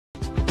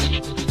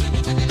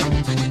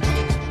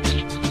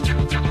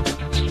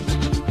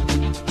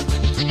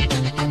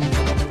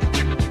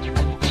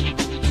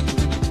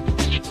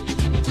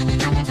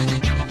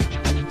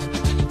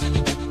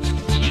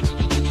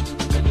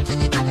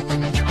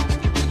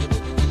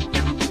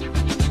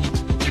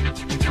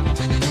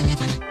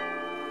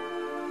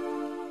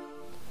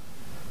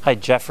Hi,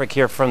 Jeff Frick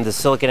here from the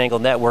SiliconANGLE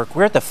Network.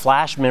 We're at the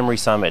Flash Memory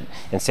Summit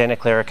in Santa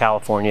Clara,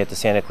 California at the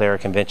Santa Clara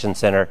Convention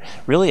Center.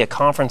 Really a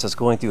conference that's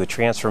going through a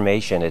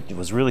transformation. It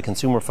was really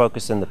consumer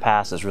focused in the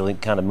past. It's really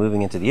kind of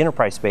moving into the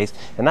enterprise space,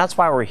 and that's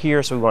why we're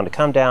here. So we wanted to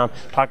come down,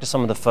 talk to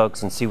some of the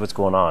folks and see what's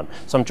going on.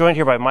 So I'm joined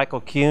here by Michael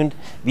Kuhn,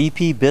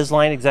 VP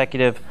BizLine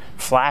Executive,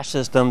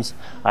 FlashSystems,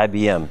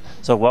 IBM.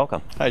 So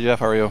welcome. Hi Jeff,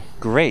 how are you?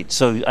 Great.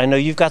 So I know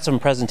you've got some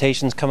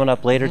presentations coming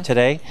up later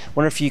today.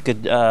 Wonder if you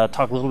could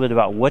talk a little bit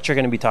about what you're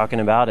going to be talking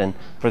about, and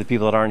for the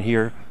people that aren't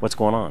here, what's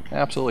going on?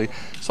 Absolutely.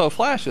 So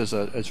Flash is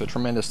a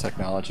tremendous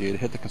technology. It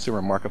hit the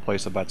consumer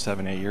marketplace about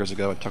 7-8 years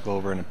ago. It took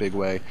over in a big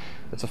way.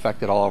 It's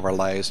affected all of our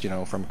lives, you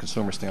know, from a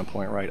consumer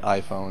standpoint, right?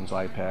 iPhones,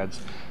 iPads.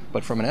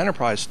 But from an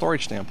enterprise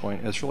storage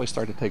standpoint, it's really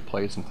started to take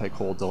place and take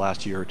hold the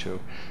last year or two.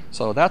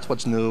 So that's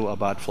what's new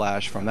about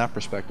Flash from that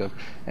perspective.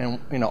 And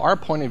you know, our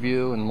point of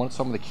view and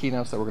some of the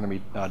keynotes that we're going to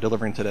be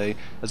delivering today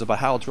is about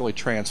how it's really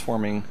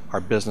transforming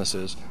our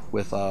businesses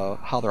with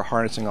how they're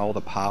harnessing all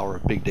the power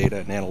of big data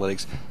and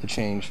analytics to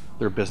change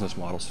their business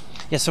models.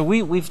 Yeah, so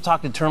we've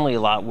talked internally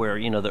a lot where,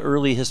 you know, the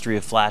early history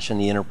of Flash in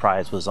the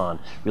enterprise was on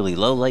really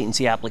low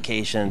latency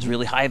applications,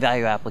 really high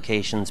value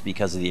applications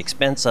because of the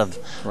expense of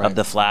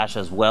the Flash,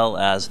 as well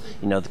as,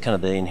 you know, kind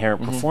of the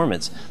inherent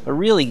performance. But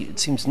really, it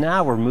seems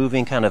now we're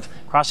moving, kind of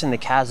crossing the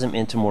chasm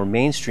into more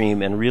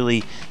mainstream, and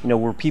really, you know,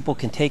 where people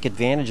can take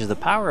advantage of the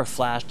power of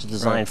Flash to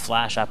design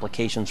Flash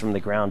applications from the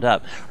ground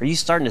up. Are you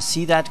starting to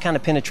see that kind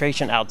of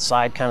penetration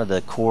outside kind of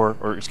the core,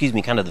 or excuse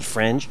me, kind of the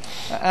fringe?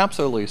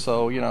 Absolutely.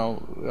 So, you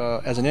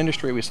know, as an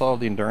industry, we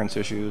solved the endurance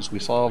issues. We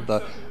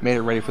made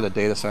it ready for the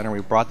data center.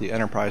 We brought the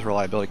enterprise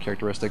reliability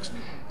characteristics.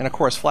 And of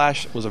course,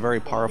 Flash was a very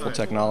powerful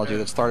technology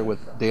that started with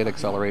data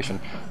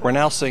acceleration. We're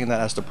now seeing that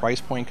as the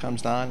price point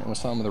comes down, and with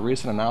some of the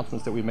recent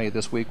announcements that we made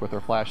this week with our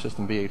Flash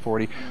System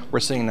V840, we're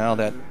seeing now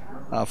that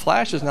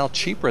Flash is now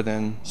cheaper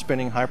than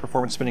spinning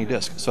high-performance spinning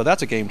disk. So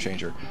that's a game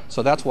changer.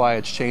 So that's why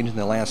it's changing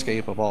the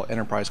landscape of all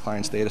enterprise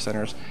clients data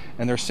centers,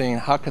 and they're seeing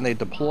how can they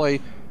deploy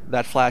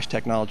that Flash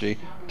technology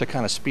to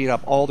kind of speed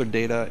up all their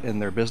data in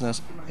their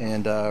business,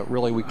 and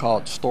really we call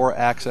it store,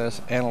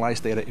 access, analyze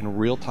data in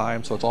real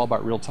time. So it's all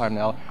about real time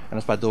now, and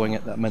it's about doing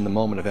it in the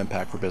moment of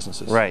impact for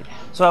businesses. Right.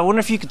 So I wonder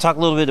if you could talk a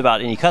little bit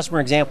about any customer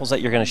examples that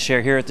you're going to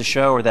share here at the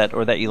show, or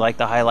that you like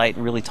to highlight,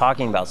 and really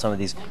talking about some of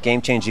these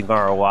game-changing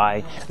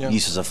ROI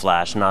uses of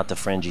Flash, not the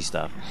fringy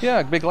stuff. Yeah,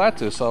 I'd be glad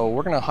to. So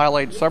we're going to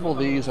highlight several of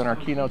these in our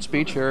keynote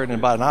speech here in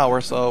about an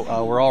hour,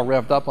 so we're all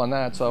revved up on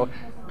that. So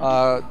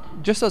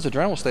just as a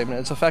general statement,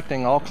 it's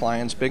affecting all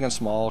clients, big and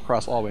small,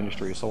 across all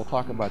industries. So we'll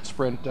talk about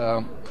Sprint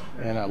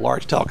and a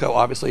large telco,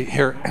 obviously,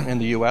 here in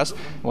the U.S.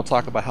 And we'll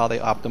talk about how they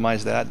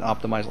optimize that and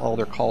optimize all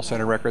their call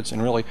center records.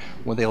 And really,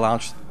 when they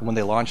launched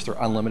their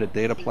unlimited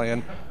data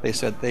plan, they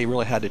said they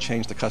really had to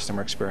change the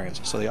customer experience.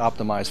 So they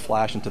optimized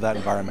Flash into that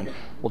environment.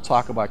 We'll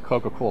talk about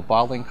Coca-Cola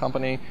Bottling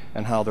Company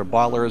and how their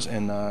bottlers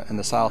in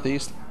the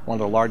Southeast, one of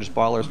the largest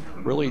bottlers,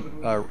 really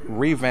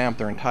revamped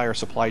their entire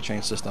supply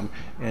chain system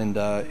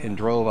and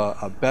drove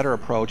a better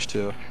approach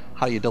to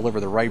how you deliver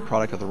the right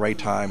product at the right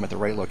time at the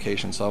right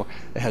location. So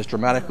it has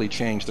dramatically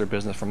changed their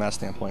business from that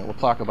standpoint. We'll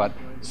talk about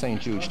St.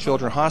 Jude's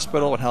Children's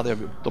Hospital and how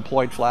they've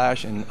deployed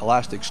Flash and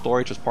elastic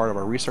storage as part of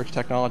our research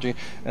technology,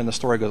 and the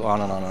story goes on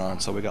and on and on.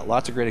 So we've got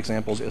lots of great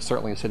examples. It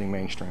certainly is hitting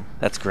mainstream.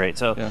 That's great.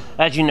 So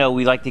as you know,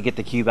 we like to get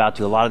theCUBE out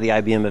to a lot of the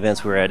IBM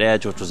events. We were at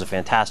Edge, which was a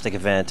fantastic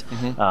event.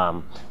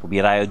 We'll be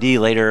at IOD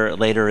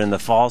later in the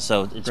fall,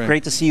 so it's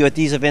great to see you at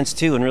these events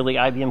too, and really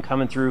IBM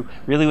coming through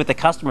really with the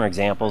customer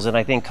examples. And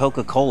I think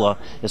Coca-Cola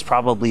is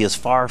probably as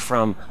far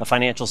from a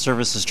financial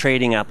services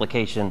trading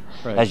application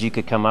as you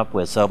could come up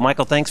with. So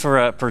Michael, thanks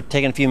for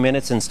taking a few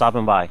minutes and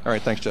stopping by. All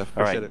right, thanks Jeff,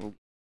 appreciate it.